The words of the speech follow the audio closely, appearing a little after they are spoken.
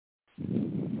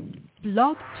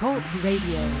Blog Talk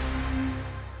Radio.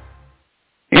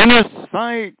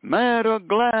 Innersight, mad or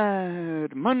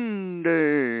glad,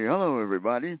 Monday. Hello,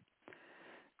 everybody.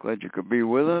 Glad you could be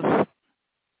with us.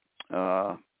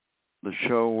 The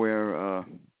show where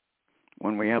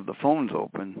when we have the phones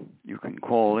open, you can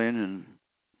call in and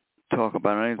talk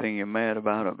about anything you're mad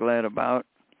about or glad about.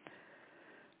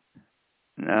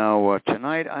 Now,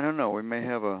 tonight, I don't know, we may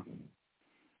have a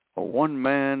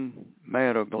one-man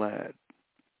mad or glad.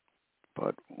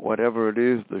 But whatever it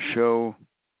is, the show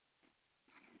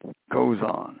goes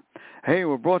on. Hey,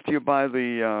 we're brought to you by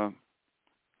the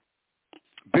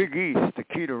Big East, the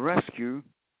Key to Rescue,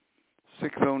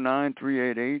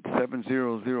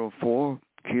 609-388-7004,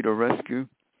 Key to Rescue.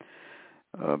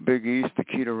 Big East, the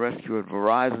Key to Rescue at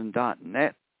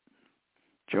Verizon.net.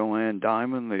 Joanne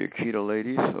Diamond, the Akita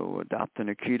lady, so adopt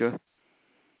an Akita.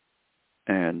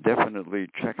 And definitely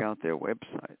check out their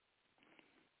website.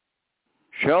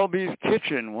 Shelby's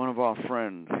Kitchen, one of our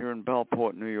friends here in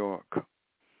Bellport, New York.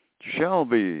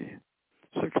 Shelby,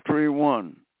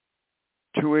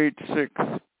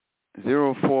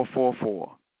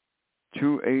 631-286-0444.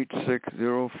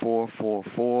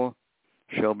 286-0444.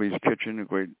 Shelby's Kitchen, a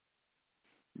great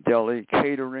deli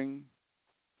catering.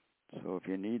 So if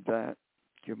you need that,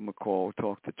 give them a call.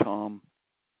 Talk to Tom.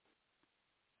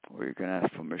 Or you can ask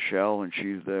for Michelle, and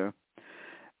she's there.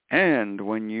 And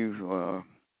when you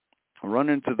run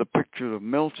into the picture of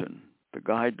Milton, the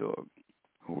guide dog,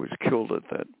 who was killed at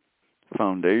that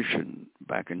foundation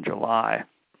back in July,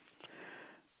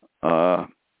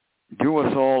 do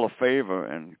us all a favor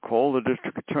and call the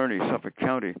district attorney, Suffolk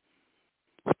County,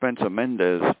 Spencer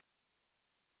Mendez,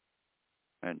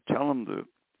 and tell him to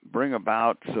bring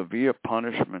about severe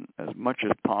punishment as much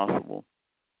as possible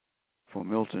for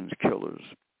Milton's killers.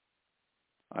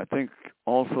 I think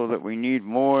also that we need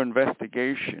more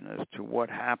investigation as to what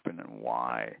happened and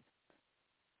why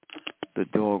the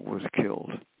dog was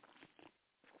killed.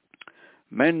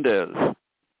 Mendez,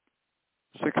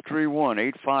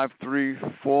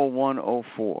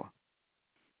 631-853-4104.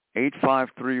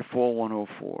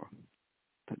 853-4104.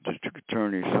 The District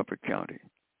Attorney, Suffolk County.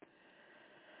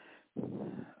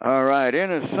 All right,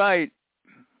 Innersight,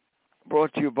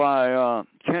 brought to you by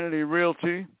Kennedy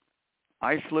Realty,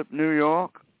 Islip, New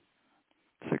York,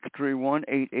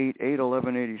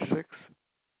 631-888-1186.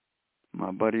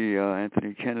 My buddy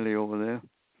Anthony Kennedy over there.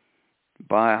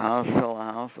 Buy a house, sell a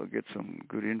house, or get some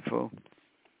good info.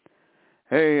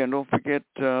 Hey, and don't forget,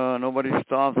 nobody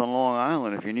starves on Long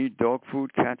Island. If you need dog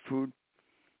food, cat food,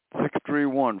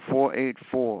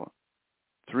 631-484-3085.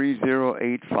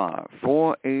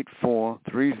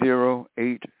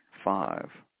 484-3085.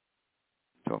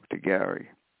 Talk to Gary.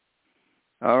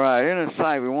 All right,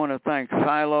 Innersight, we want to thank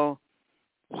Silo,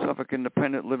 Suffolk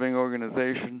Independent Living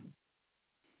Organization.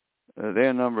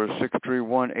 Their number is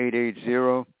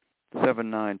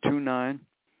 631-880-7929.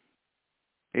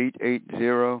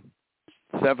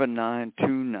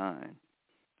 880-7929.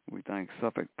 We thank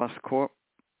Suffolk Bus Corp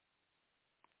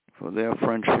for their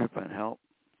friendship and help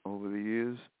over the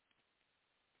years.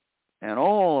 And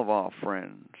all of our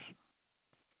friends,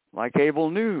 like Able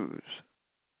News.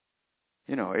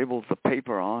 You know, Able's the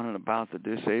paper on and about the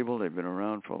disabled. They've been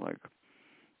around for like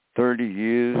 30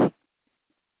 years.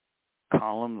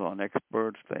 Columns on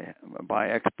experts. By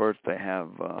experts, they have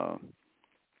a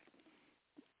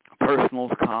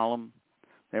personals column.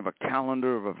 They have a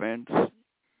calendar of events. You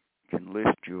can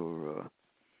list your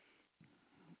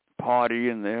party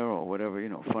in there or whatever,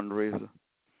 fundraiser.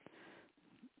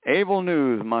 Able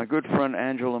News, my good friend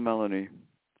Angela Melanie.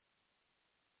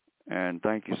 And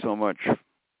thank you so much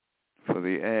for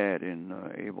the ad in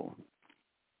Able.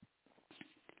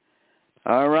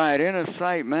 All right,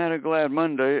 Innersight, Mad or Glad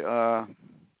Monday.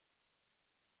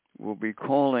 We'll be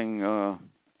calling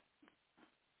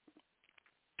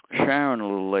Sharon a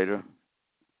little later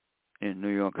in New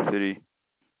York City,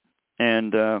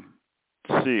 and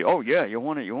see. Oh yeah, you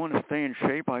want to stay in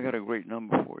shape? I got a great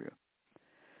number for you.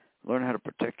 Learn how to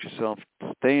protect yourself.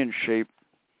 Stay in shape.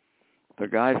 The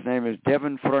guy's name is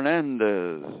Devin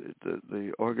Fernandez.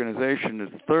 The organization is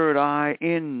Third Eye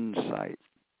Insight.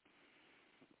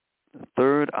 The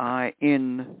Third Eye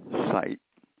Insight.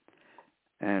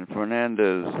 And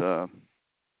Fernandez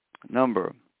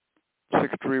number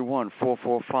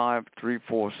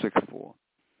 631-445-3464.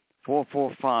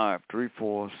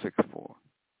 445-3464.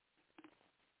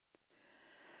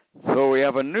 So we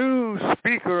have a new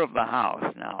Speaker of the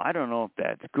House. Now, I don't know if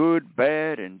that's good,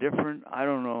 bad, indifferent. I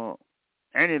don't know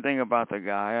anything about the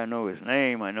guy. I know his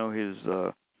name. I know his,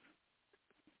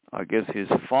 I guess his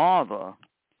father,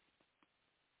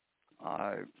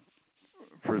 I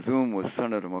presume, was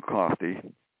Senator McCarthy.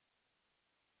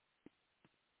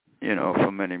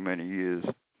 for many, many years.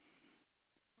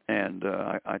 And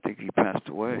I think he passed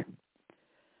away.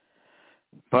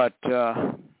 But,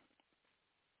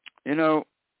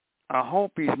 I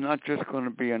hope he's not just going to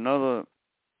be another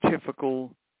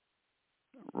typical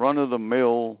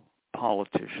run-of-the-mill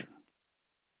politician.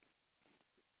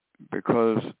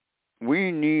 Because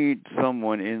we need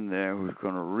someone in there who's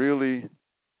going to really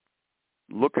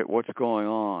look at what's going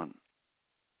on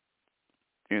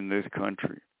in this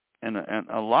country. And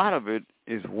a lot of it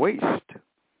is waste.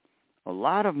 A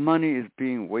lot of money is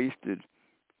being wasted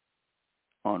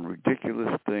on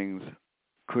ridiculous things.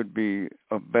 Could be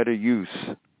of better use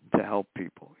to help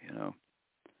people,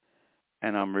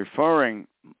 And I'm referring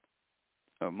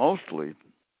mostly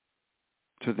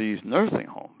to these nursing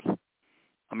homes.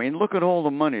 I mean, look at all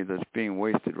the money that's being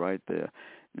wasted right there.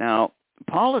 Now,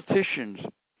 politicians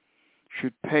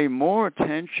should pay more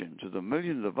attention to the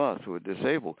millions of us who are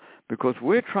disabled, because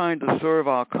we're trying to serve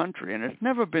our country, and it's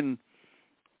never been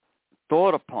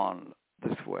thought upon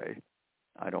this way,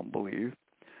 I don't believe.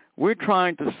 We're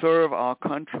trying to serve our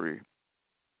country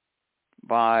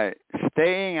by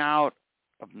staying out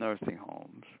of nursing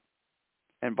homes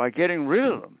and by getting rid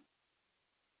of them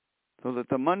so that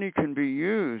the money can be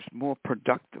used more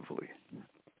productively.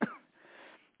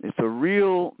 It's a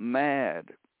real mad,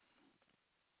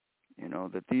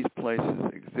 that these places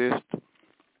exist.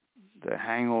 They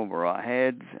hang over our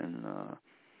heads, and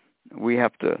we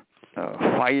have to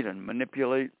fight and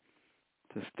manipulate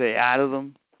to stay out of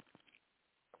them.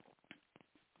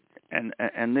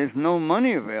 And there's no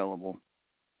money available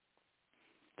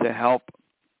to help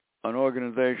an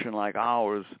organization like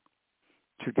ours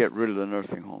to get rid of the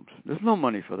nursing homes. There's no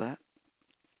money for that.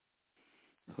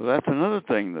 So that's another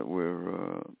thing that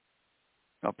we're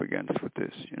up against with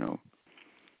this,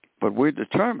 But we're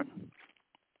determined.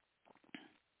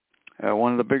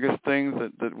 One of the biggest things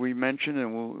that we mentioned,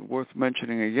 and worth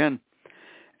mentioning again,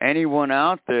 anyone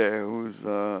out there who's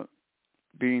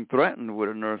being threatened with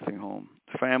a nursing home,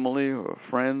 family or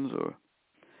friends, or,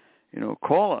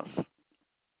 call us.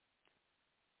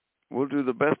 We'll do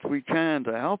the best we can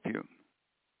to help you.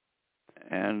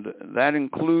 And that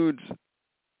includes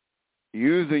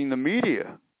using the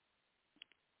media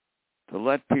to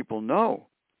let people know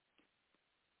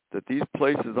that these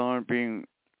places aren't being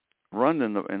run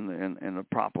in the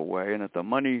proper way, and that the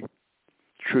money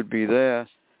should be there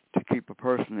to keep a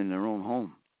person in their own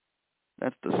home.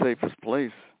 That's the safest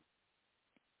place.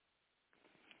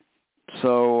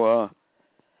 So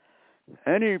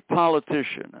any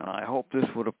politician, and I hope this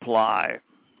would apply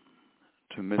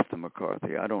to Mr.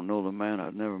 McCarthy. I don't know the man.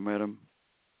 I've never met him.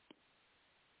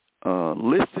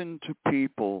 Listen to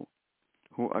people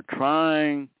who are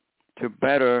trying to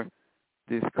better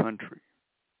this country.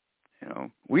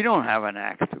 We don't have an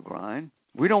axe to grind.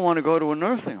 We don't want to go to a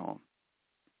nursing home.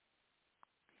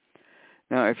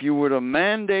 Now, if you were to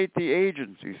mandate the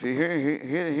agency, see,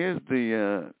 here's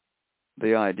the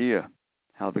idea,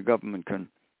 how the government can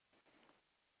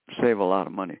save a lot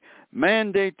of money.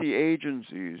 Mandate the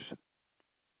agencies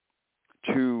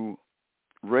to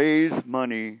raise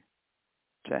money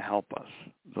to help us,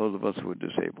 those of us who are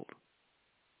disabled.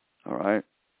 All right?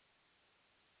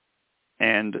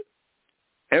 And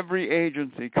every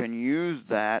agency can use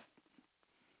that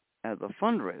as a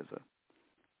fundraiser,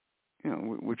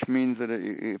 which means that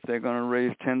if they're going to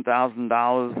raise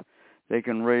 $10,000, they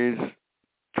can raise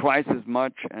twice as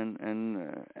much, and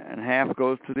half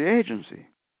goes to the agency.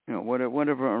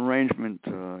 Whatever arrangement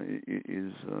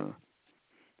is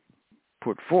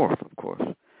put forth, of course.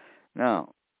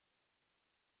 Now,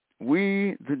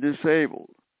 we, the disabled,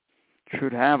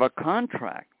 should have a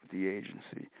contract with the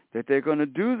agency that they're going to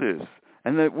do this,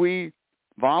 and that we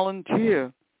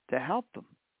volunteer to help them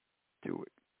do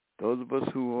it. Those of us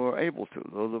who are able to,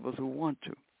 those of us who want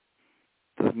to.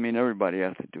 Doesn't mean everybody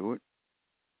has to do it.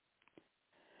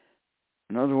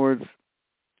 In other words,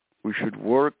 we should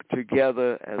work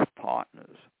together as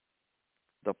partners.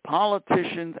 The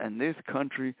politicians and this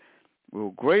country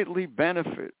will greatly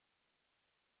benefit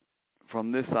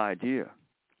from this idea.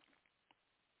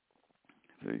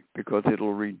 See, because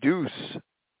it'll reduce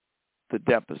the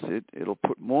deficit. It'll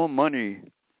put more money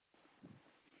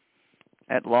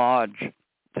at large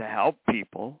to help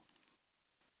people.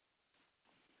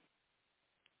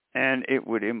 And it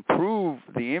would improve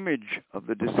the image of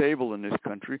the disabled in this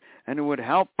country, and it would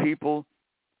help people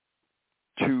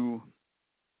to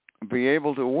be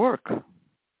able to work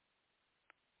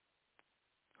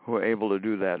who are able to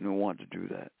do that and who want to do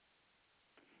that.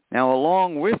 Now,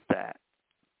 along with that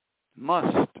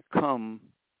must come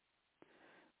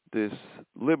this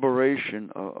liberation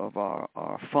of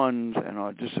our funds and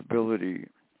our disability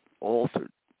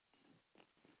altered.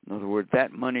 In other words,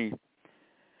 that money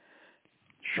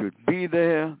should be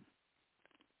there.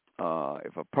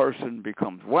 If a person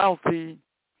becomes wealthy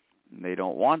and they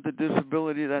don't want the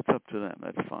disability, that's up to them.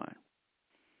 That's fine.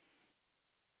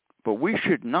 But we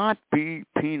should not be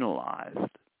penalized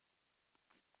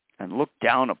and looked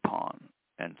down upon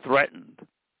and threatened,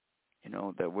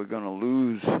 that we're going to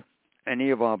lose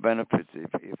any of our benefits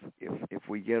if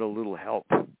we get a little help.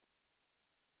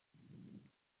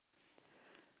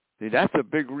 See, that's a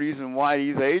big reason why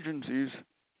these agencies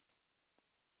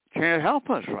can't help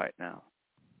us right now.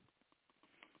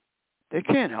 They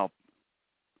can't help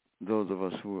those of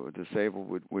us who are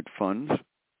disabled with funds.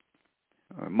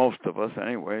 Or most of us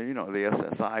anyway, the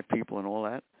SSI people and all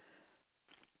that.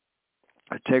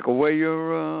 I take away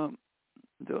your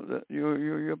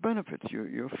benefits,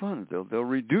 your funds. They'll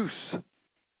reduce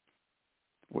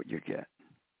what you get.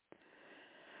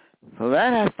 So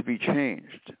that has to be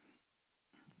changed,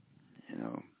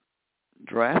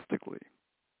 drastically,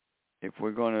 if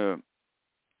we're going to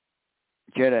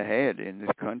get ahead in this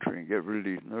country and get rid of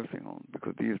these nursing homes,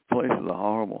 because these places are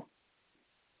horrible.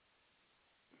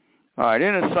 All right,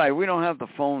 Innersight, we don't have the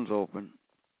phones open.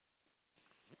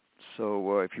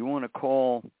 So if you want to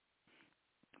call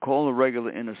the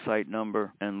regular Innersight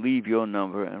number and leave your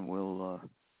number, and we'll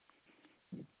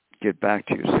get back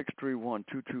to you.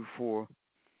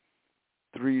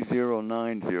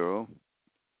 631-224-3090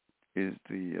 is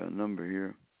the number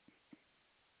here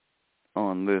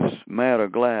on this Mad or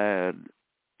Glad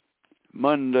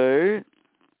Monday.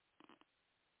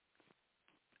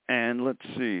 And let's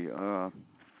see,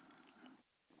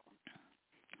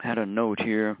 had a note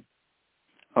here.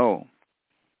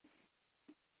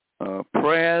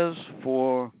 Prayers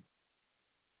for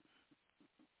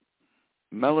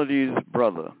Melody's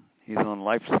brother. He's on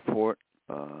life support.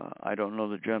 I don't know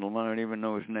the gentleman. I don't even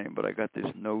know his name, but I got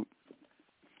this note.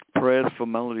 Prayers for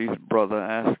Melody's brother.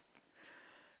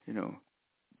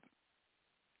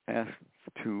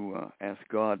 Ask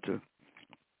God to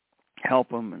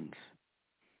help him and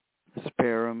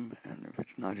spare him, and if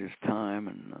it's not his time,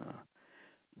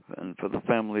 and for the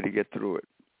family to get through it.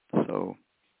 So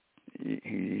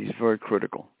he's very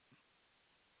critical.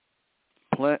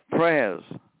 Prayers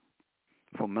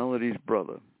for Melody's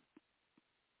brother.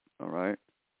 All right?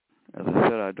 As I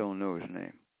said, I don't know his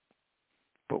name.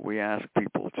 But we ask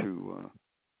people to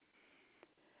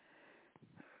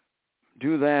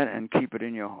do that and keep it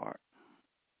in your heart.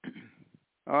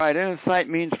 All right, Innersight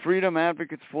means freedom,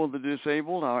 advocates for the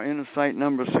disabled. Our Innersight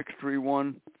number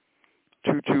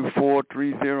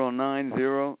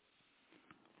 631-224-3090.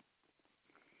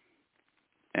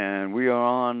 And we are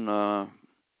on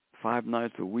 5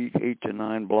 nights a week, 8 to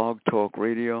 9, Blog Talk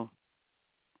Radio.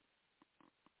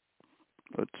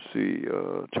 Let's see,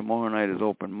 tomorrow night is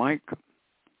open mic,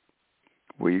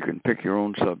 where you can pick your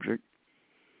own subject.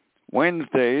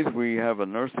 Wednesdays, we have a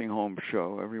nursing home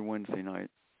show every Wednesday night.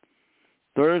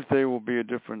 Thursday will be a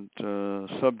different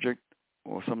subject,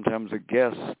 or sometimes a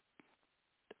guest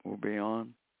will be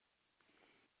on.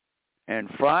 And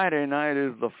Friday night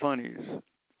is the funnies,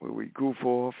 where we goof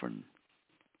off and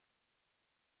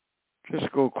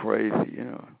just go crazy,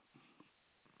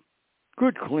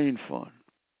 Good, clean fun.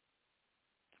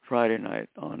 Friday night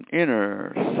on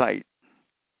Innersight.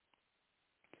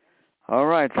 All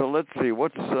right, so let's see.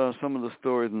 What's some of the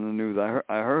stories in the news?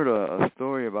 I heard a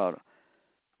story about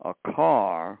a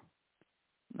car.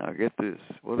 Now get this.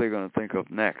 What are they going to think of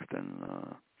next? And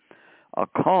a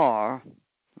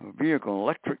vehicle, an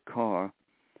electric car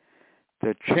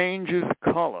that changes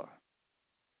color.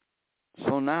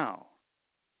 So now,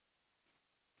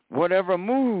 whatever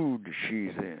mood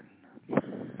she's in,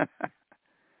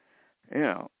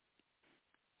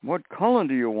 what color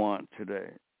do you want today?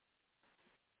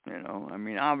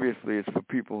 Obviously it's for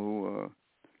people who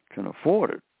can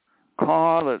afford it.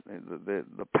 Car,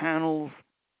 the panels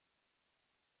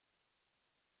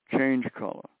change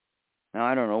color. Now,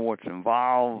 I don't know what's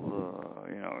involved,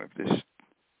 if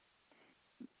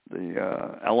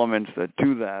the elements that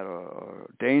do that are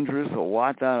dangerous or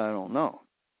what, that I don't know.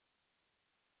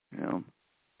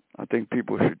 I think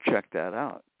people should check that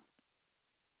out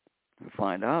and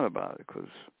find out about it, because,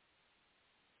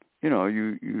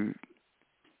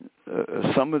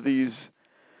 some of these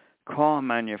car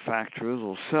manufacturers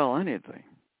will sell anything.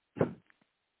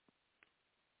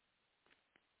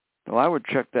 So I would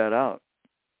check that out.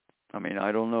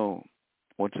 I don't know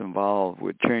what's involved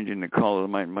with changing the color.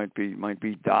 Might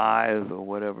be dyes or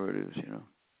whatever it is,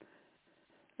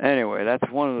 Anyway,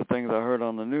 that's one of the things I heard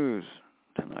on the news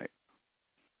tonight.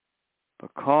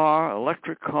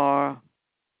 Electric car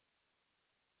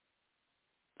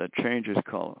that changes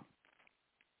color.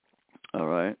 All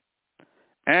right.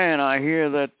 I hear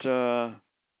that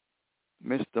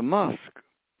Mr. Musk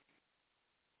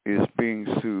is being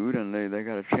sued, and they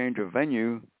got to change a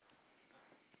venue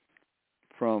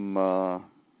from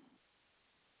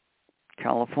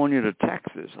California to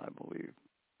Texas, I believe.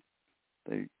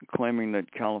 They claiming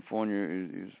that California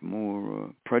is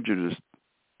more prejudiced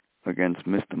against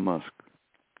Mr. Musk.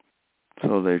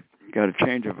 So they got to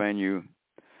change a venue.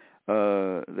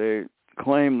 They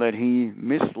claim that he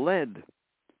misled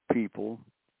people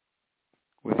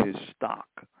with his stock.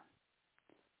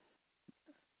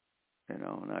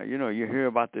 Now, you hear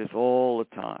about this all the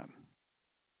time.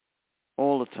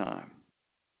 All the time.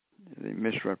 They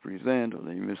misrepresent, or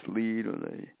they mislead, or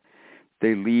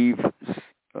they leave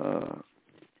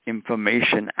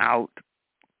information out,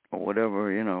 or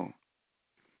whatever,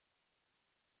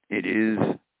 it is.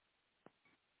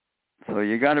 So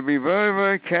you got to be very,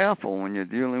 very careful when you're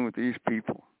dealing with these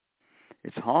people.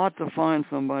 It's hard to find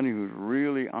somebody who's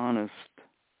really honest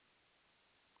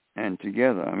and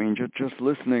together. I mean, just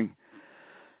listening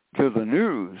to the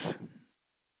news,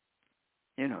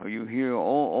 you hear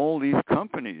all these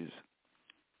companies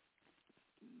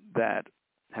that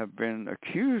have been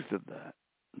accused of that.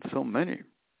 So many.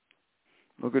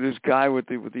 Look at this guy with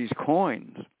these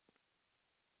coins.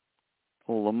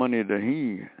 All the money that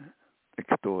he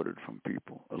extorted from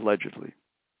people, allegedly.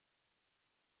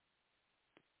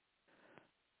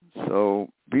 So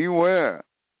beware.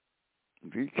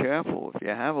 Be careful. If you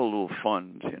have a little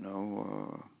fund,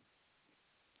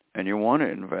 and you want to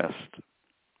invest,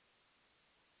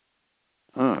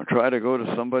 try to go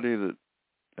to somebody that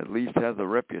at least has a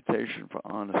reputation for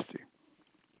honesty.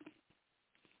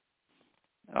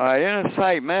 All right,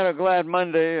 Innersight, Mad or Glad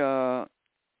Monday.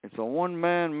 It's a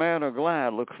one-man Mad or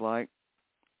Glad, looks like.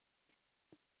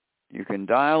 You can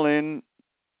dial in,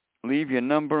 leave your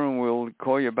number, and we'll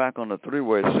call you back on the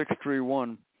three-way,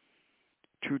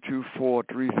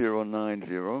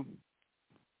 631-224-3090.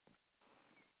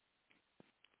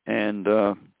 And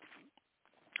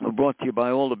we're brought to you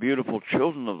by all the beautiful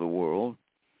children of the world.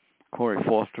 Corey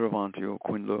Foster, Avantio,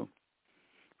 Quinlo,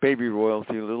 Baby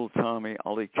Royalty, Little Tommy,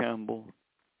 Ollie Campbell,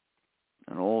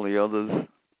 and all the others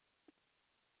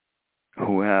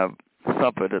who have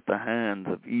suffered at the hands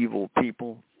of evil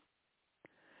people.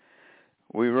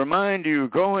 We remind you,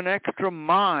 go an extra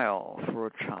mile for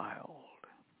a child.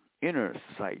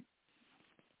 Innersight.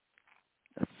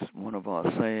 That's one of our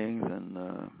sayings,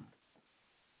 and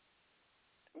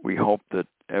we hope that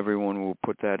everyone will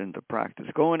put that into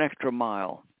practice. Go an extra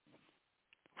mile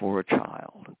for a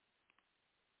child.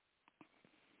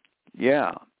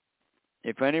 Yeah.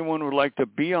 If anyone would like to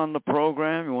be on the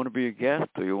program, you want to be a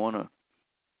guest, or you want to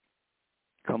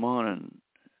come on and,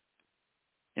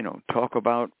 talk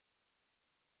about,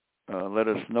 let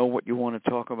us know what you want to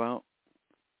talk about,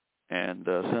 and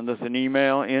send us an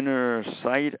email,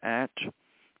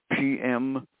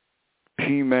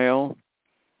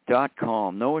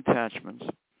 innersight@pmgmail.com. No attachments.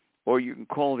 Or you can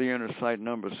call the Innersight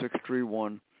number,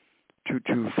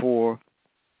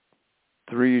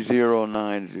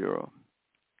 631-224-3090.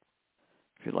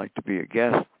 If you'd like to be a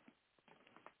guest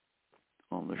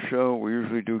on the show, we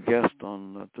usually do guests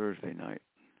on Thursday night.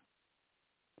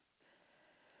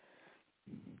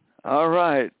 All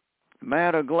right,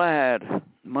 Mad or Glad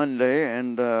Monday,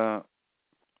 and I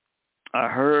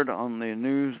heard on the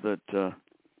news that the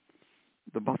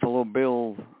Buffalo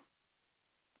Bills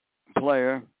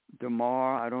player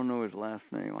DeMar, I don't know his last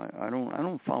name. I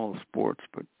don't follow sports,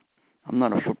 but I'm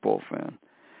not a football fan.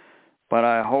 But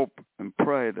I hope and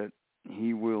pray that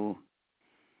he will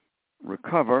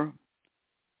recover.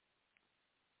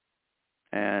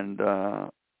 And I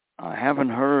haven't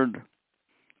heard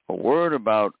a word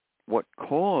about what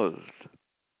caused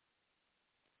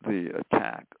the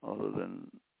attack, other than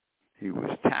he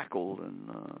was tackled and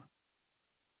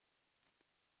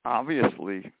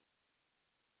obviously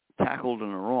tackled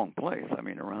in the wrong place. I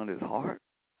mean, around his heart.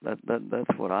 That's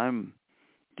what I'm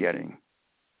getting.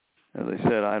 As I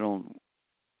said, I'm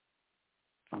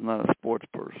not a sports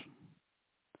person.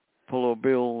 Buffalo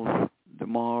Bills,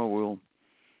 DeMar will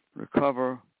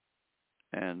recover,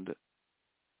 and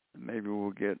maybe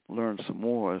we'll learn some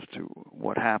more as to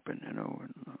what happened, And,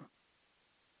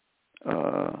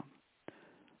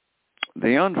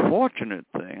 the unfortunate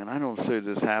thing, and I don't say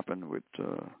this happened with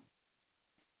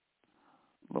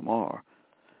Lamar,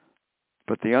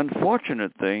 but the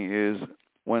unfortunate thing is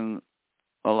when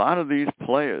a lot of these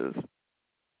players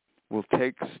will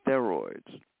take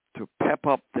steroids to pep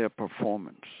up their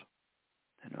performance,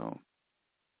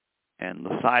 and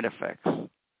the side effects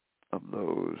of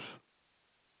those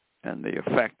and the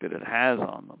effect that it has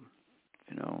on them,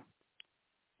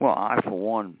 Well, I, for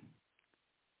one,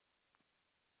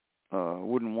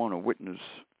 wouldn't want to witness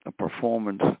a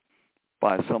performance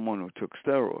by someone who took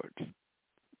steroids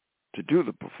to do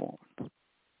the performance.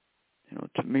 You know,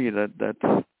 to me,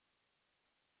 that's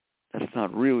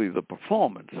not really the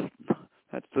performance.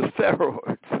 That's the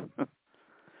steroids.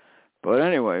 But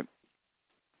anyway,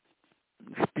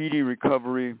 speedy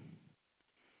recovery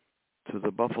to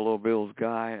the Buffalo Bills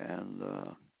guy, and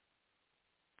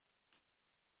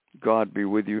God be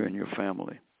with you and your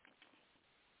family.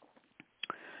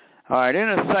 All right,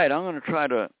 Innersight, I'm going to try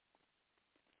to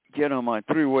get on my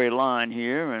three-way line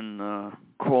here and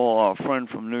call our friend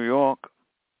from New York,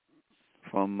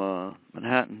 from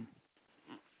Manhattan,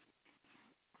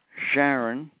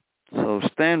 Sharon. So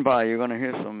stand by. You're going to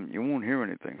hear you won't hear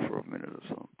anything for a minute or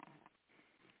so.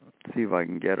 Let's see if I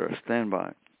can get her. Stand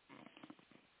by.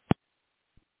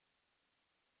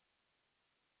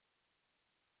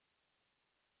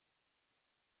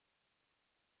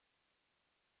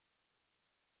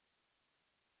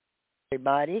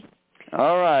 Everybody.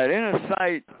 All right,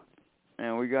 Innersight,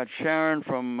 and we got Sharon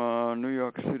from New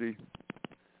York City.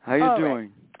 How you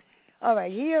doing? All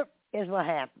right, here is what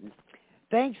happened.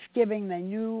 Thanksgiving, they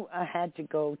knew I had to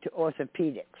go to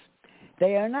orthopedics.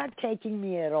 They are not taking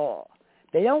me at all.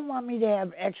 They don't want me to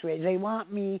have x-rays. They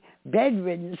want me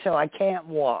bedridden so I can't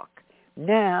walk.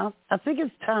 Now, I think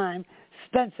it's time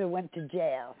Spencer went to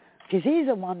jail, because he's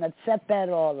the one that set that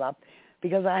all up,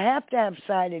 because I have to have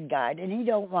sighted guide, and he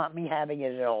don't want me having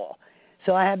it at all.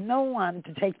 So I have no one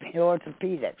to take me to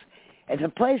orthopedics. It's a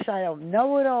place I don't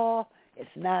know at all. It's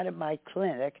not at my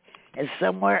clinic. It's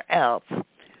somewhere else.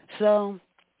 So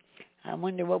I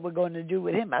wonder what we're going to do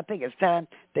with him. I think it's time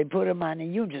they put him on a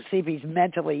unit to see if he's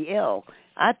mentally ill.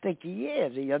 I think he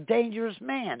is. He's a dangerous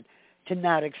man to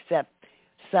not accept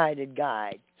sighted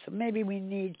guide. So maybe we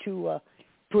need to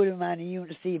put him on a unit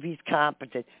to see if he's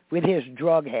competent with his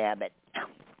drug habit.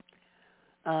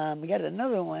 We got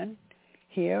another one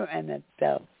here, and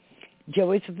that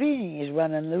Joey Savini is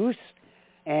running loose.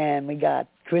 And we got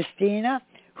Christina,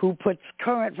 who puts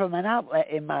current from an outlet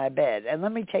in my bed. And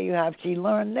let me tell you how she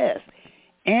learned this.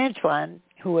 Antoine,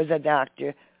 who was a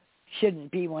doctor,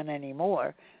 shouldn't be one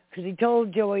anymore, because he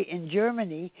told Joey in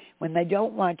Germany, when they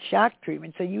don't want shock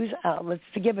treatments, they use outlets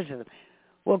to give it to them.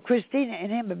 Well, Christina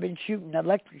and him have been shooting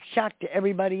electric shock to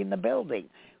everybody in the building.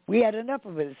 We had enough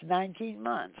of it. It's 19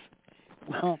 months.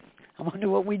 Well, I wonder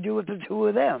what we do with the two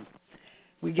of them.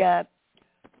 We got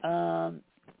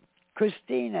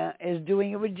Christina is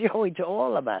doing it with Joey to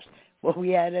all of us. Well, we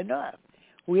had enough.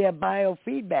 We have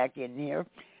biofeedback in here,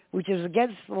 which is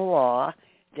against the law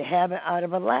to have it out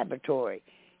of a laboratory.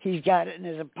 He's got it in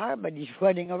his apartment. He's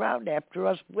running around after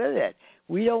us with it.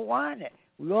 We don't want it.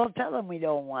 We all tell him we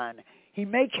don't want it. He's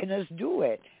making us do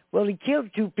it. Well, he killed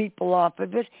 2 people off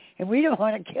of it, and we don't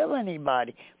want to kill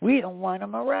anybody. We don't want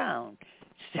him around.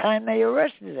 It's time they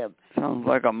arrested him. Sounds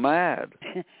like a mad.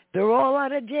 They're all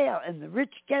out of jail, and the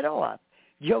rich get off.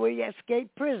 Joey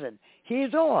escaped prison.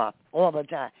 He's off all the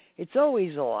time. It's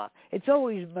always off. It's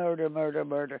always murder, murder,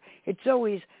 murder. It's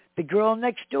always the girl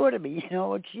next door to me. You know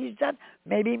what she's done?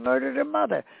 Maybe murdered her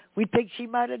mother. We think she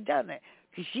might have done it,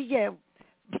 because she can't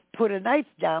put a knife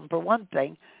down, for one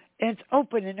thing, and it's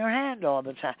open in her hand all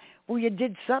the time. Well, you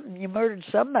did something. You murdered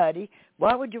somebody.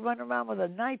 Why would you run around with a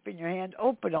knife in your hand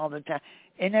open all the time?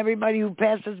 And everybody who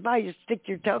passes by, you stick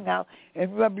your tongue out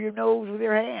and rub your nose with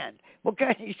your hand. What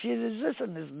kind of shit is this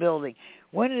in this building?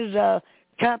 When is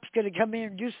cops going to come in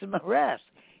and do some arrests?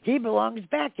 He belongs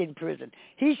back in prison.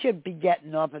 He should be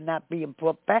getting off and not being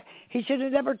put back. He should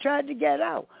have never tried to get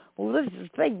out. Well, this is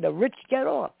the thing. The rich get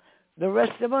off. The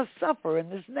rest of us suffer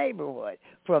in this neighborhood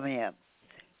from him.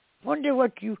 Wonder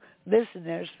what you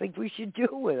listeners think we should do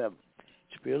with him.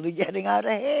 It's really getting out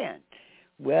of hand.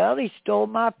 Well, he stole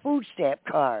my food stamp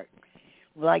card.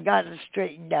 Well, I got it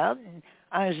straightened out, and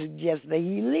I suggest that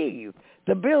he leave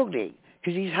the building,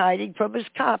 because he's hiding from his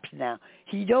cops now.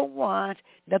 He don't want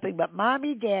nothing but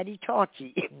mommy, daddy,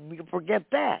 talkie. We can forget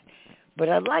that. But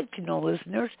I'd like to know,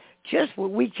 listeners, just what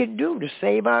we can do to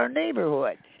save our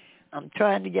neighborhood. I'm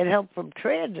trying to get help from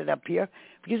transit up here,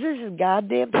 because this is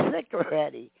goddamn sick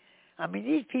already. I mean,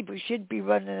 these people shouldn't be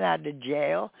running out of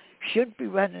jail, shouldn't be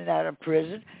running out of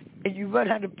prison. And you run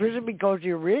out of prison because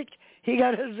you're rich? He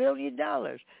got $1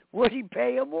 zillion. What'd he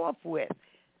pay him off with?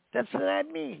 That's what I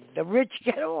mean. The rich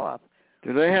get off.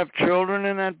 Do they have children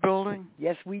in that building?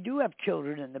 Yes, we do have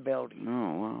children in the building.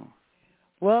 Oh, wow.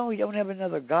 Well, we don't have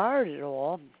another guard at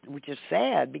all, which is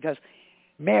sad, because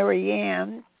Mary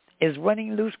Ann is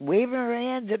running loose, waving her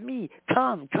hands at me.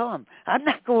 Come, come. I'm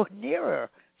not going near her.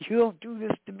 You don't do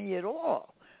this to me at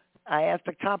all. I have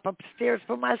to cop upstairs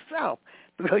for myself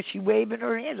because she's waving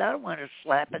her hands. I don't want her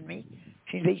slapping me.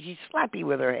 She thinks she's slappy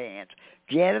with her hands.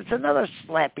 Janet's another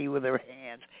slappy with her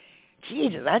hands.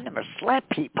 Jesus, I never slap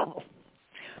people.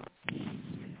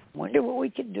 Wonder what we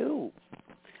can do.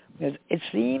 Because it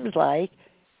seems like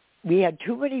we had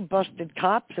too many busted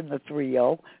cops in the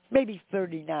 3-0, maybe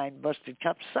 39 busted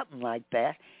cops, something like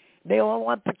that. They all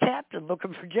want the captain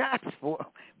looking for jobs for them.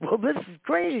 Well, this is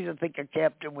crazy to think a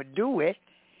captain would do it.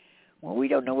 Well, we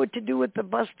don't know what to do with the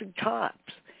busted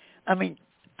cops. I mean,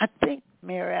 I think,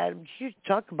 Mayor Adams, you should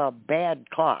talk about bad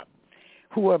cops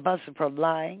who are busted for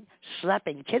lying,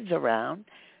 slapping kids around,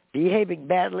 behaving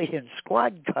badly in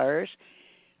squad cars.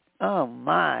 Oh,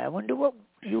 my. I wonder what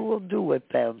you will do with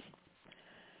them.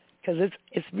 Because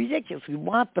it's ridiculous. We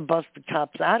want the busted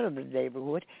cops out of the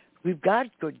neighborhood. We've got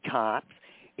good cops.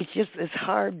 It's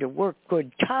hard to work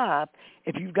good cop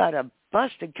if you've got a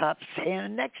busted cop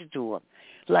standing next to him,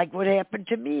 like what happened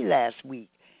to me last week.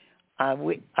 I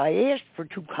asked for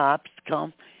 2 cops to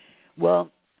come.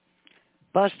 Well,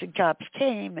 busted cops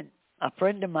came, and a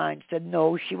friend of mine said,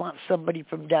 no, she wants somebody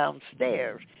from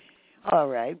downstairs. All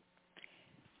right.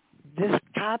 This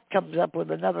cop comes up with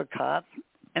another cop,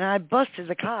 and I busted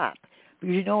the cop.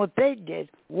 Because you know what they did?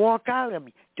 Walk out on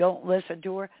me. Don't listen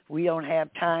to her. We don't have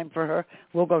time for her.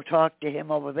 We'll go talk to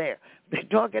him over there. They're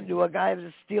talking to a guy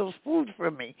that steals food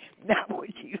from me. Now what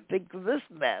do you think of this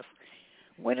mess?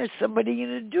 When is somebody going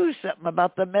to do something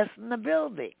about the mess in the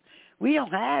building? We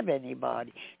don't have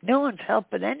anybody. No one's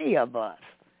helping any of us.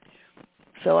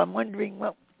 So I'm wondering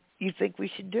what you think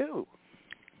we should do.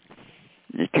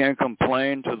 You can't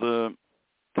complain to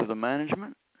the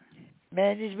management?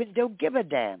 Management don't give a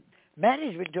damn.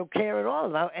 Management don't care at all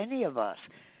about any of us.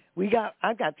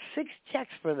 I got 6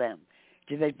 checks for them.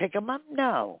 Did they pick them up?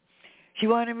 No. She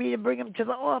wanted me to bring them to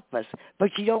the office, but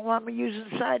she don't want me using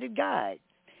sighted guide.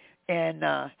 And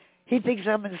he thinks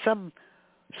I'm in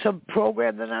some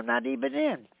program that I'm not even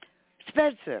in.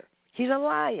 Spencer, he's a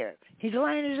liar. He's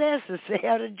lying his ass to stay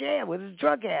out of jail with his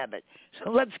drug habit.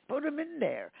 So let's put him in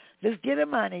there. Let's get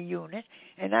him on a unit.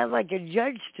 And I'd like a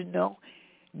judge to know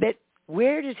that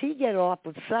where does he get off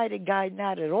with sighted guide?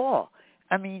 Not at all.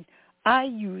 I mean, I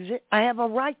use it. I have a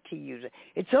right to use it.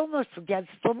 It's almost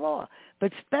against the law.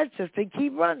 But Spencer thinks he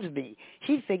runs me.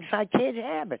 He thinks I can't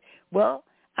have it. Well,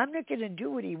 I'm not going to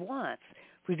do what he wants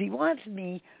because he wants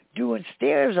me doing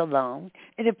stairs alone.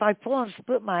 And if I fall and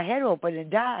split my head open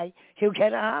and die, he'll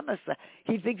get a homicide.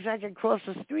 He thinks I can cross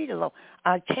the street alone.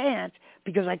 I can't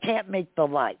because I can't make the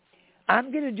light.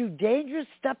 I'm going to do dangerous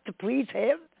stuff to please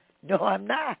him? No, I'm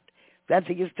not. I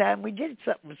think it's time we did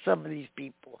something with some of these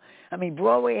people. I mean,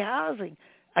 Broadway housing,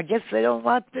 I guess they don't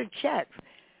want their checks.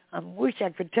 I wish I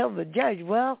could tell the judge,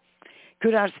 well,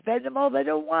 could I spend them all? They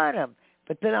don't want them.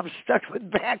 But then I'm stuck with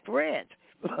back rent.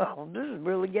 Well, this is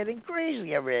really getting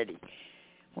crazy already.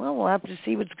 Well, we'll have to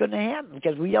see what's going to happen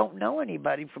because we don't know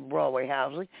anybody from Broadway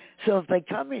housing. So if they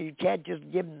come in, you can't just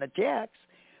give them the checks.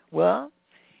 Well,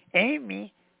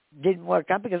 Amy didn't work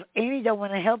out because Amy don't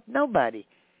want to help nobody.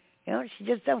 You know, she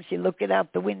just don't. She looking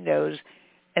out the windows,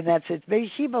 and that's it.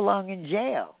 Maybe she belong in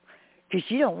jail because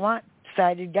she don't want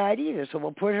sighted guide either, so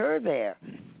we'll put her there.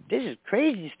 This is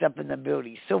crazy stuff in the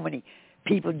building. So many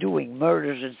people doing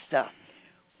murders and stuff.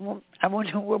 Well, I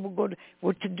wonder where we're going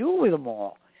what to do with them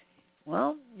all.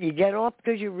 Well, you get off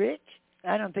because you're rich?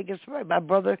 I don't think it's right. My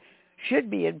brother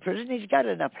should be in prison. He's got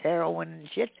enough heroin and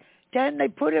shit. Then they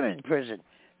put him in prison.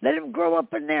 Let him grow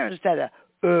up in there instead of,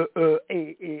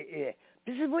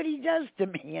 This is what he does to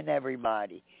me and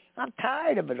everybody. I'm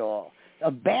tired of it all,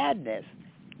 of badness.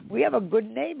 We have a good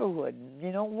neighborhood, and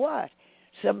you know what?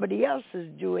 Somebody else is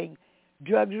doing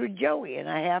drugs with Joey, and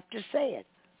I have to say it.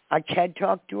 I can't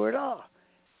talk to her at all.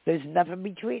 There's nothing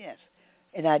between us.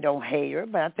 And I don't hate her,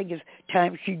 but I think it's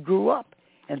time she grew up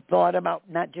and thought about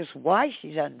not just why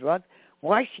she's on drugs,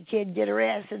 why she can't get her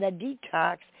ass in a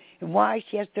detox, and why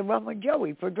she has to run with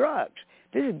Joey for drugs.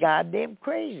 This is goddamn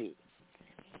crazy.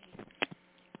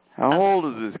 How old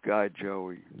is this guy,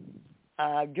 Joey?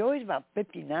 Joey's about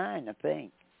 59, I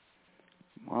think.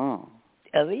 Wow.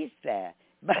 At least that.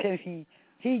 But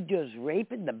he does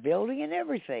rape in the building and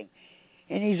everything.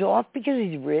 And he's off because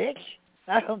he's rich?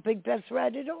 I don't think that's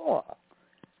right at all.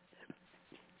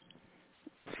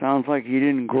 Sounds like he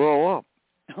didn't grow up.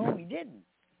 No, he didn't.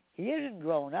 He isn't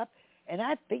grown up. And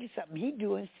I think something he's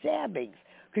doing stabbings.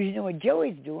 Because you know what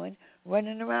Joey's doing?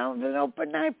 Running around with an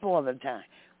open knife all the time.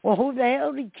 Well, who the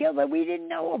hell did he kill that we didn't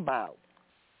know about?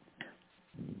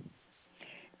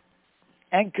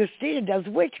 And Christina does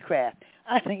witchcraft.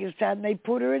 I think it's time they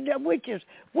put her in the witch's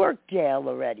work jail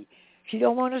already. She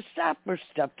don't want to stop her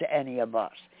stuff to any of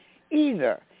us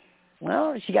either.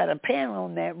 Well, she got a panel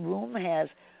in that room, has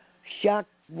shock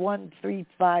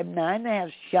 1359. They have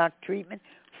shock treatment,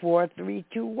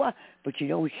 4321. But you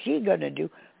know what she's going to do?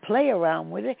 Play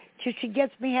around with it till she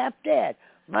gets me half dead.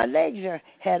 My legs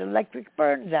had electric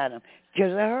burns on them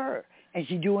because of her. And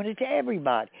she's doing it to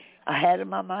everybody. I had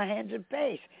them on my hands and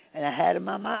face, and I had them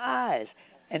on my eyes.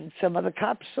 And some of the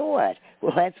cops saw it.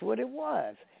 Well, that's what it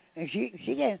was. And she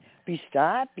can't be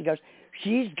stopped because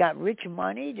she's got rich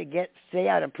money to stay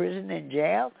out of prison and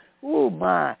jail. Ooh,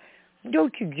 my.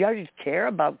 Don't you judges care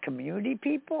about community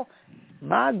people?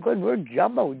 My good, we're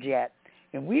jumbo jet.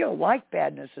 And we don't like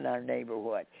badness in our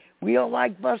neighborhood. We don't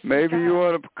like busting Maybe cars. you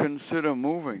ought to consider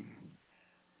moving.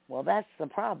 Well, that's the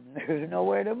problem. There's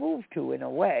nowhere to move to, in a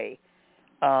way.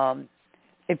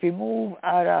 If you move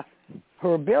out of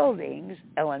her buildings,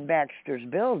 Ellen Baxter's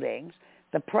buildings,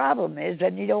 the problem is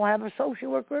that you don't have a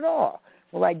social worker at all.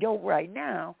 Well, I don't right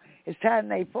now. It's time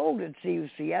they folded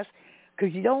CUCS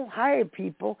because you don't hire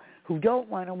people who don't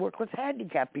want to work with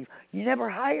handicapped people. You never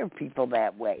hire people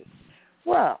that way.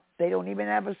 Well, they don't even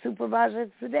have a supervisor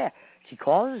for that. She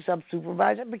calls herself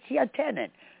supervisor, but she's a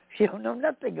tenant. She don't know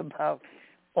nothing about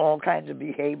all kinds of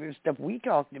behavior stuff we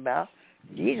talked about.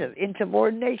 Jesus,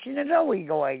 insubordination is always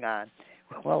going on.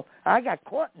 Well, I got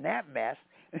caught in that mess,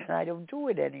 and I don't do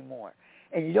it anymore.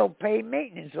 And you don't pay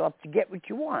maintenance off to get what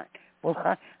you want.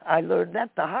 Well, I learned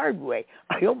that the hard way.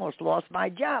 I almost lost my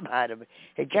job out of it.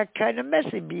 It got kind of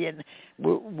messy being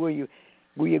where you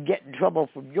get in trouble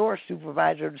from your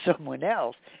supervisor and someone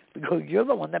else because you're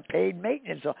the one that paid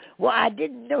maintenance off. Well, I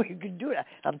didn't know you could do that.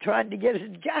 I'm trying to get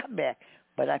his job back.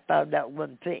 But I found out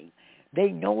one thing. They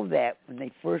know that when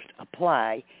they first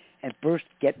apply and first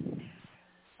get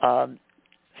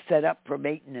set up for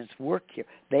maintenance work here,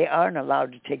 they aren't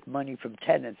allowed to take money from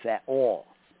tenants at all.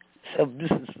 So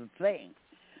this is the thing.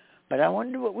 But I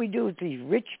wonder what we do with these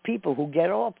rich people who get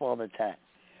off all the time.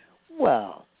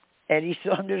 Well, Eddie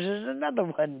Saunders is another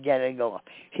one getting off.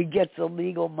 He gets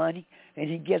illegal money, and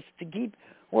he gets to keep.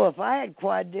 Well, if I had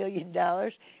 $quadrillion,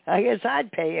 I guess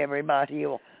I'd pay everybody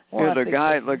off. Well, yeah,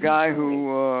 the guy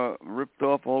who ripped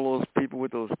off all those people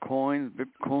with those coins,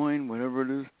 Bitcoin, whatever it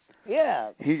is.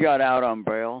 Yeah. He got out on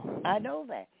bail. I know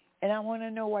that. And I want to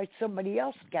know why somebody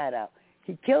else got out.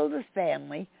 He killed his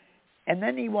family, and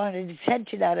then he wanted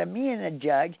attention out of me and the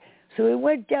judge, so he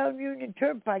went down Union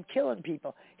Turnpike killing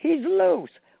people. He's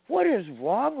loose. What is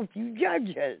wrong with you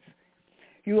judges?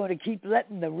 You want to keep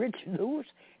letting the rich loose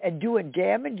and doing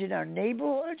damage in our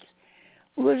neighborhoods?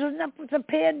 It was enough with the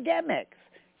pandemics.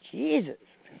 Jesus.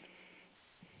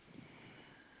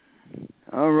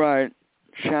 All right,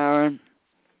 Sharon.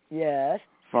 Yes.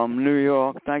 From New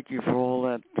York. Thank you for all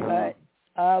that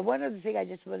one other thing I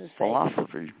just want to say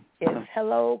philosophy. is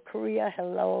hello, Korea.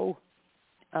 Hello.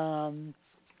 Oh,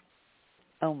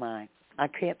 my. I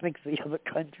can't think of the other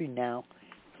country now.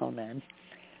 Hold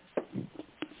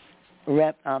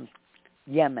on.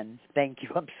 Yemen. Thank you.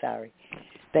 I'm sorry.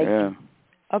 Thank you.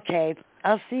 Okay.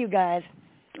 I'll see you guys.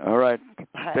 All right.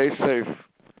 Bye. Stay safe.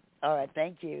 All right.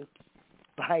 Thank you.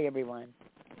 Bye, everyone.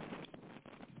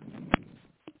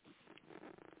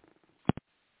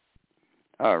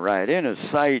 All right.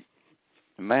 Innersight,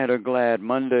 Mad or Glad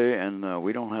Monday, and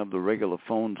we don't have the regular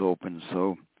phones open,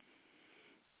 so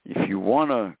if you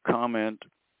want to comment,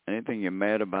 anything you're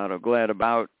mad about or glad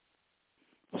about,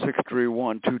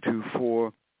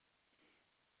 631-224-3090,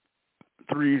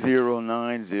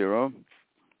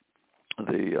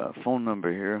 the phone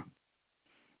number here.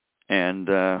 And,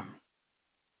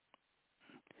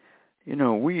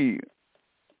 we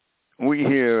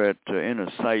here at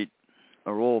Innersight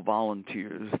are all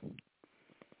volunteers.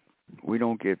 We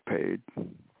don't get paid.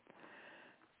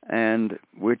 And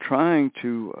we're trying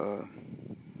to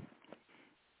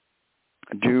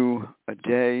do a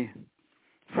day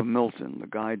for Milton, the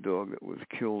guide dog that was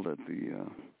killed at the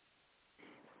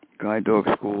guide dog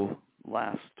school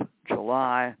last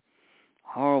July.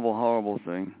 Horrible, horrible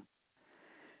thing.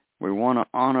 We want to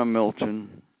honor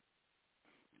Milton,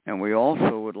 and we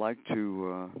also would like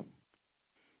to,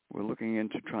 we're looking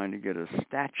into trying to get a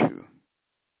statue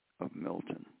of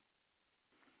Milton.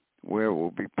 Where it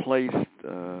will be placed,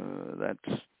 that's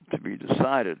to be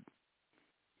decided.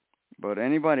 But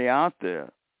anybody out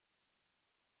there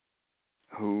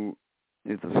who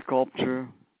is a sculptor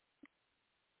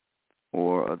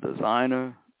or a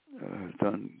designer, has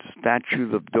done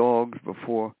statues of dogs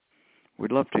before,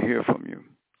 we'd love to hear from you.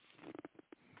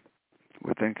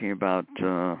 We're thinking about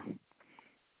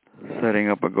setting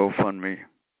up a GoFundMe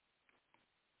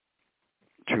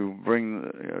to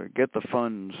get the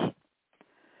funds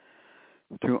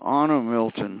to honor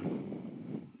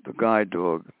Milton, the guide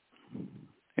dog,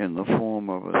 in the form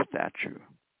of a statue.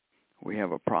 we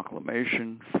have a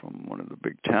proclamation from one of the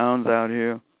big towns out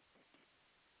here.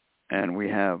 And we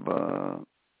have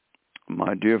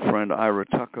my dear friend Ira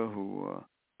Tucker, who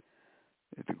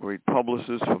is a great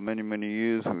publicist for many, many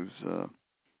years, who's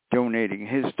donating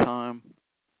his time.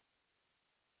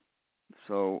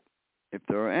 So if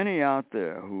there are any out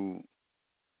there who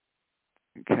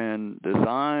can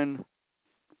design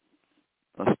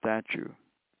a statue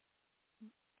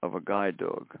of a guide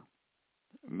dog,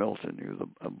 Milton, he was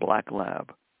a black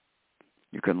lab.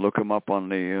 You can look him up on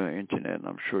the internet, and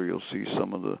I'm sure you'll see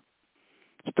some of the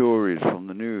stories from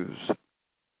the news.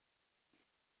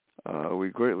 We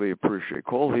greatly appreciate.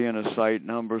 Call the Innersight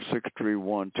number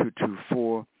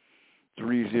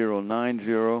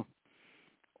 631-224-3090,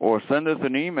 or send us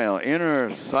an email,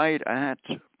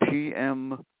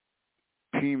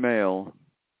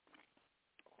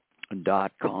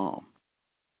 innersight@pmmail.com.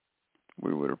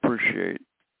 We would appreciate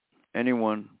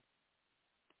anyone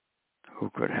who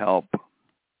could help.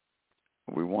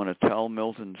 We want to tell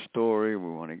Milton's story. We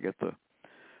want to get the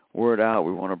word out.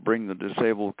 We want to bring the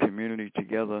disabled community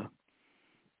together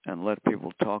and let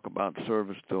people talk about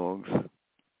service dogs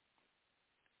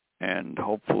and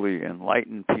hopefully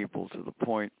enlighten people to the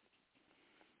point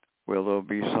where there'll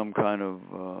be some kind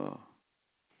of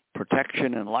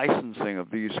protection and licensing of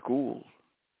these schools.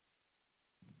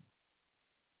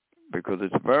 Because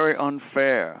it's very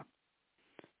unfair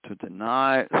to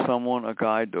deny someone a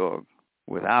guide dog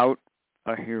without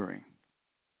a hearing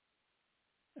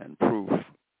and proof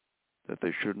that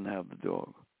they shouldn't have the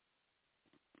dog.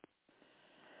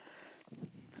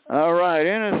 All right,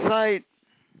 Innersight.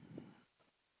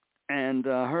 And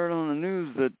I heard on the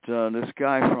news that this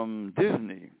guy from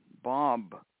Disney,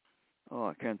 Bob,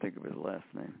 I can't think of his last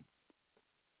name.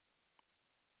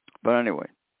 But anyway,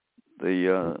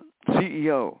 the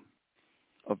CEO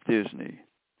of Disney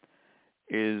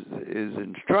is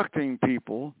instructing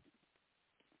people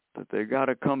that they got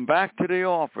to come back to the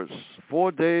office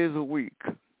 4 days a week.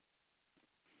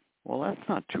 Well, that's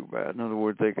not too bad. In other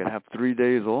words, they could have 3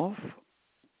 days off,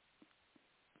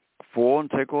 4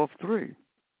 and take off 3.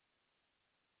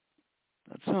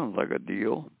 That sounds like a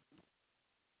deal.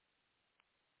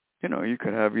 You know, you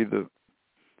could have either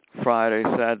Friday,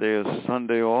 Saturday, or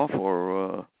Sunday off,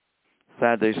 or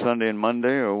Saturday, Sunday, and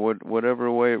Monday, or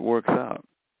whatever way it works out.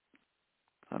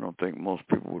 I don't think most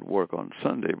people would work on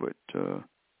Sunday, but you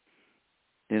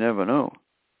never know.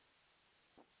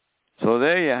 So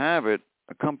there you have it.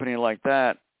 A company like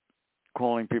that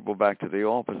calling people back to the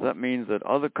office, that means that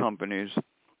other companies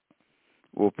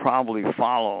will probably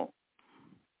follow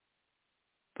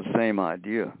the same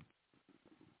idea.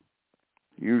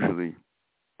 Usually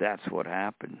that's what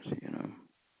happens, you know.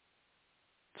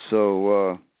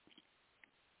 So,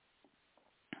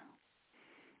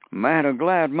 Mad or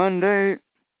Glad Monday,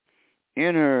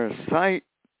 Innersight.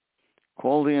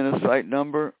 Call the Innersight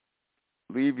number.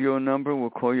 Leave your number. We'll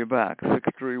call you back.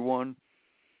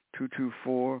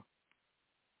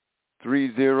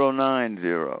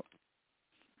 631-224-3090.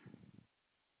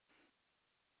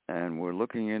 And we're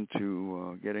looking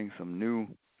into getting some new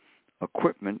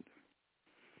equipment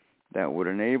that would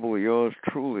enable yours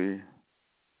truly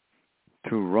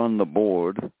to run the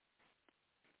board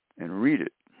and read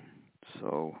it.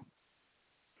 So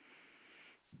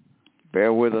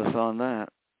bear with us on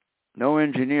that. No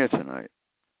engineer tonight.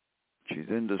 She's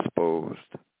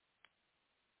indisposed.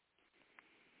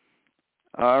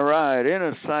 All right,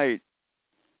 Innersight,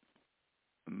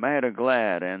 Mad or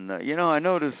Glad. And, I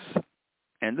notice,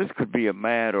 and this could be a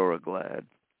mad or a glad,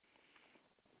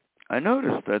 I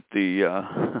noticed that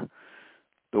the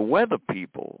weather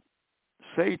people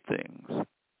say things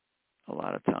a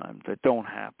lot of times that don't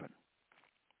happen.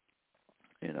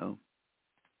 You know?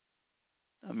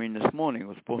 I mean, this morning it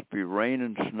was supposed to be rain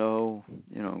and snow.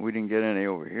 You know, we didn't get any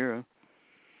over here.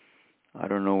 I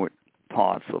don't know what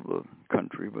parts of the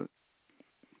country, but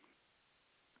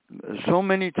there's so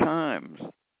many times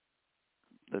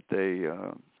that they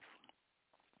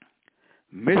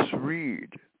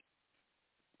misread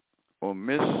or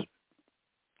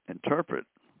misinterpret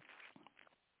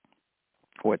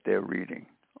what they're reading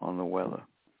on the weather.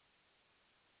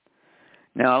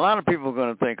 Now, a lot of people are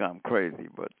going to think I'm crazy,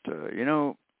 but,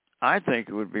 I think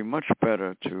it would be much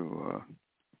better to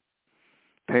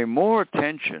pay more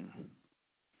attention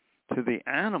to the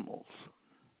animals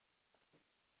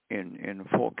in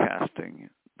forecasting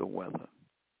the weather.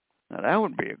 Now, that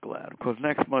would be a glad. Of course,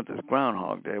 next month is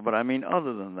Groundhog Day, but I mean,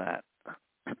 other than that,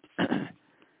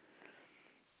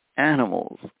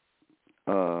 animals.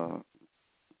 Now,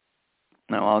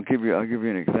 I'll give you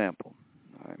an example.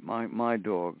 All right, my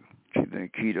dog, she's an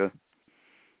Akita.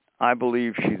 I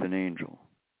believe she's an angel.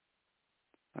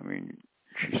 I mean,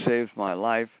 she saves my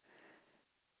life.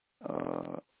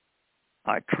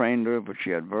 I trained her, but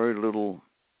she had very little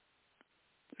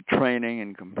training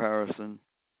in comparison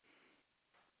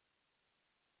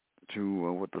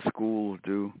to what the schools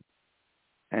do.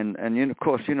 And you know, of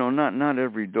course, you know, not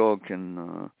every dog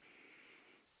can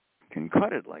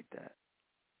cut it like that.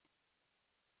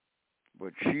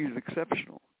 But she's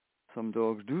exceptional. Some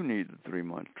dogs do need the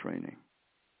 3-month training.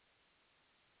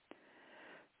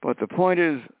 But the point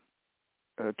is,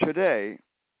 today,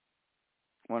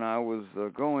 when I was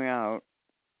going out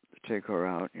to take her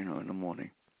out, you know, in the morning,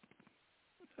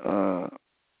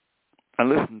 I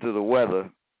listened to the weather,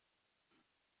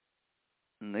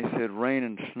 and they said rain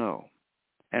and snow.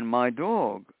 And my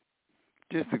dog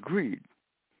disagreed.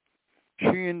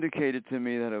 She indicated to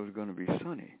me that it was going to be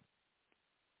sunny.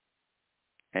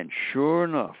 And sure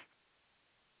enough,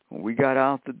 when we got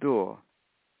out the door,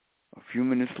 a few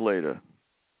minutes later,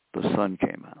 the sun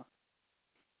came out.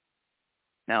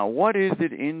 Now, what is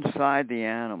it inside the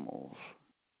animals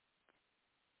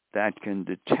that can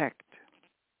detect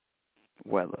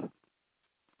weather?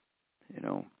 You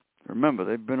know, remember,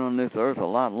 they've been on this earth a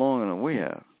lot longer than we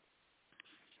have.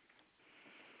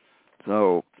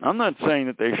 So I'm not saying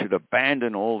that they should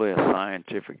abandon all their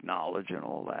scientific knowledge and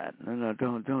all that. No,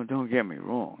 don't get me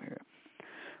wrong here.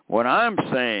 What I'm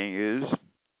saying is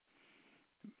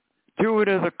do it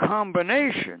as a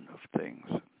combination of things.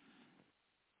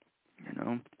 You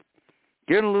know,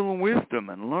 get a little wisdom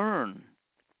and learn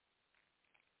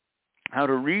how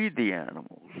to read the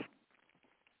animals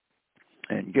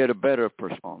and get a better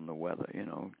perspective on the weather. You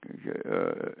know,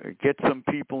 get some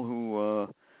people who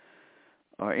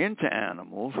are into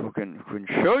animals who can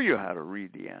show you how to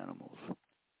read the animals.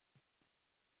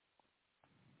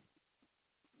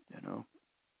 You know,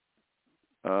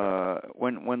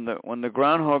 when the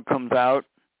groundhog comes out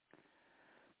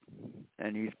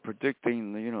and he's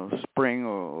predicting the spring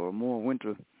or more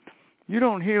winter, you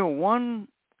don't hear one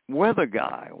weather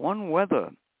guy, one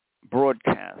weather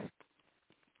broadcast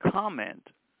comment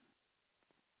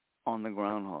on the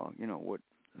groundhog. You know what,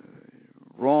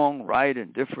 wrong, right,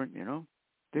 and different. You know.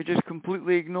 They just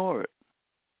completely ignore it.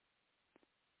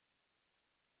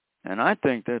 And I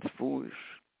think that's foolish.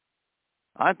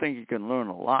 I think you can learn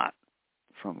a lot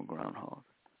from a groundhog.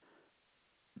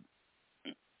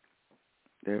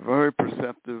 They're very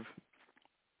perceptive,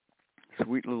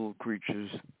 sweet little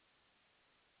creatures.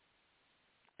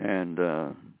 And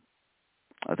I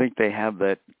think they have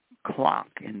that clock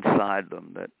inside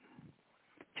them that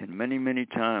can many, many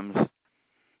times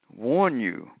warn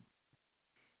you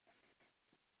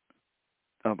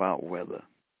about weather.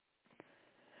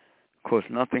 Of course,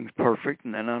 nothing's perfect,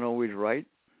 and they're not always right.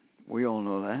 We all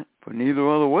know that, but neither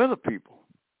are the weather people.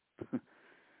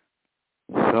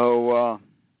 So,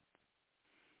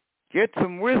 get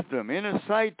some wisdom.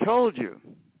 Innersight told you.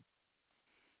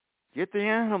 Get the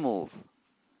animals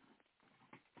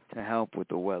to help with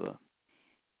the weather.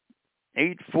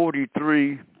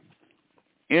 8:43,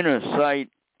 Innersight.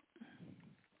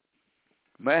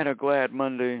 Mad or Glad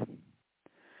Monday.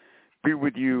 Be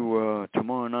with you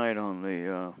tomorrow night on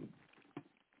the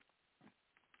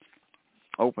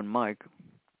open mic.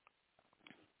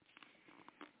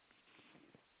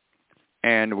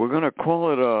 And we're going to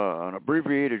call it an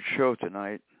abbreviated show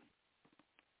tonight.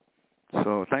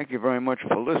 So thank you very much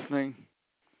for listening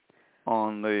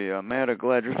on the Mad or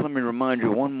Glad. Just let me remind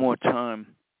you one more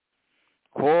time.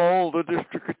 Call the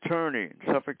district attorney in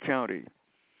Suffolk County,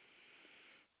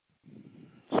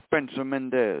 Spencer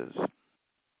Mendez.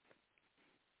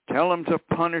 Tell him to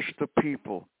punish the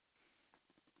people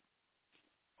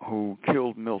who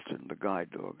killed Milton, the guide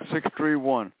dog.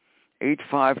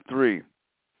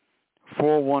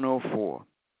 631-853-4104.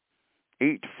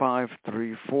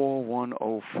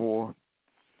 853-4104.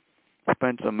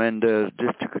 Spencer Mendez,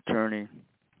 district attorney.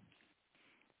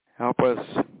 Help us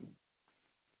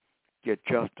get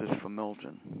justice for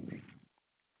Milton.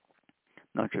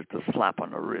 Not just a slap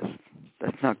on the wrist.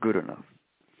 That's not good enough.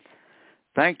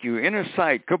 Thank you.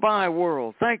 Innersight. Goodbye,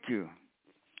 world. Thank you.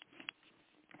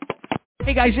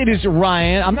 Hey, guys, it is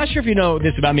Ryan. I'm not sure if you know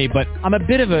this about me, but I'm a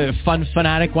bit of a fun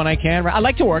fanatic when I can. I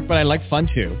like to work, but I like fun,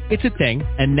 too. It's a thing.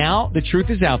 And now the truth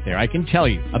is out there. I can tell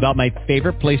you about my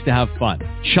favorite place to have fun.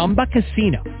 Chumba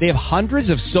Casino. They have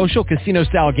hundreds of social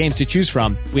casino-style games to choose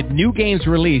from with new games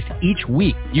released each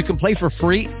week. You can play for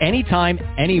free anytime,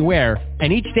 anywhere,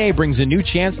 and each day brings a new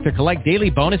chance to collect daily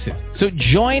bonuses. So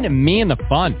join me in the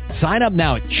fun. Sign up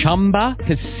now at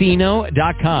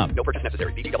ChumbaCasino.com. No purchase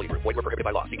necessary. VGW Group. Void where prohibited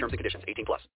by law. See terms and conditions. 18+.